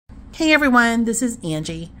Hey everyone, this is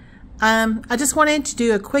Angie. I just wanted to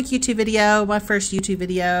do a quick YouTube video, my first YouTube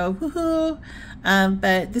video, woohoo!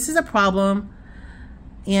 But this is a problem,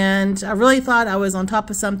 and I really thought I was on top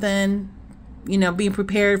of something, you know, being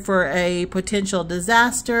prepared for a potential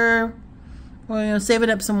disaster, or, you know, saving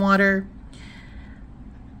up some water.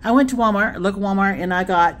 I went to Walmart, local Walmart, and I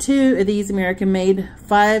got 2 of these American Maid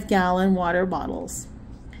 5-gallon water bottles.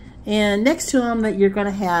 And next to them that you're going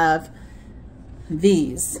to have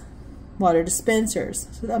these water dispensers.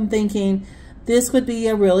 So I'm thinking this would be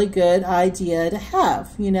a really good idea to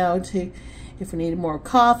have, you know, to if we needed more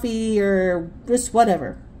coffee or just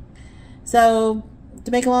whatever. So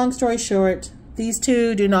to make a long story short, these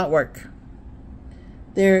 2 do not work.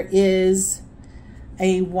 There is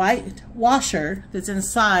a white washer that's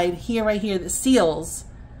inside here, right here, that seals,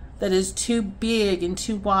 that is too big and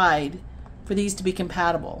too wide for these to be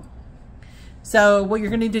compatible. So what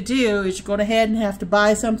you're going to need to do is you're going ahead and have to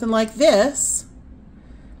buy something like this,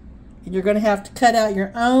 and you're going to have to cut out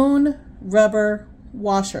your own rubber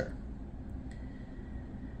washer.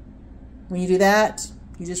 When you do that,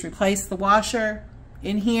 you just replace the washer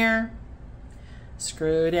in here,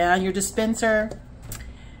 screw down your dispenser,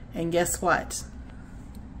 and guess what?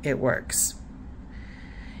 It works.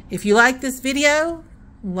 If you like this video,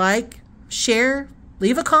 like, share,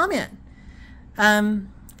 leave a comment.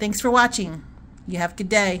 Thanks for watching. You have a good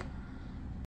day.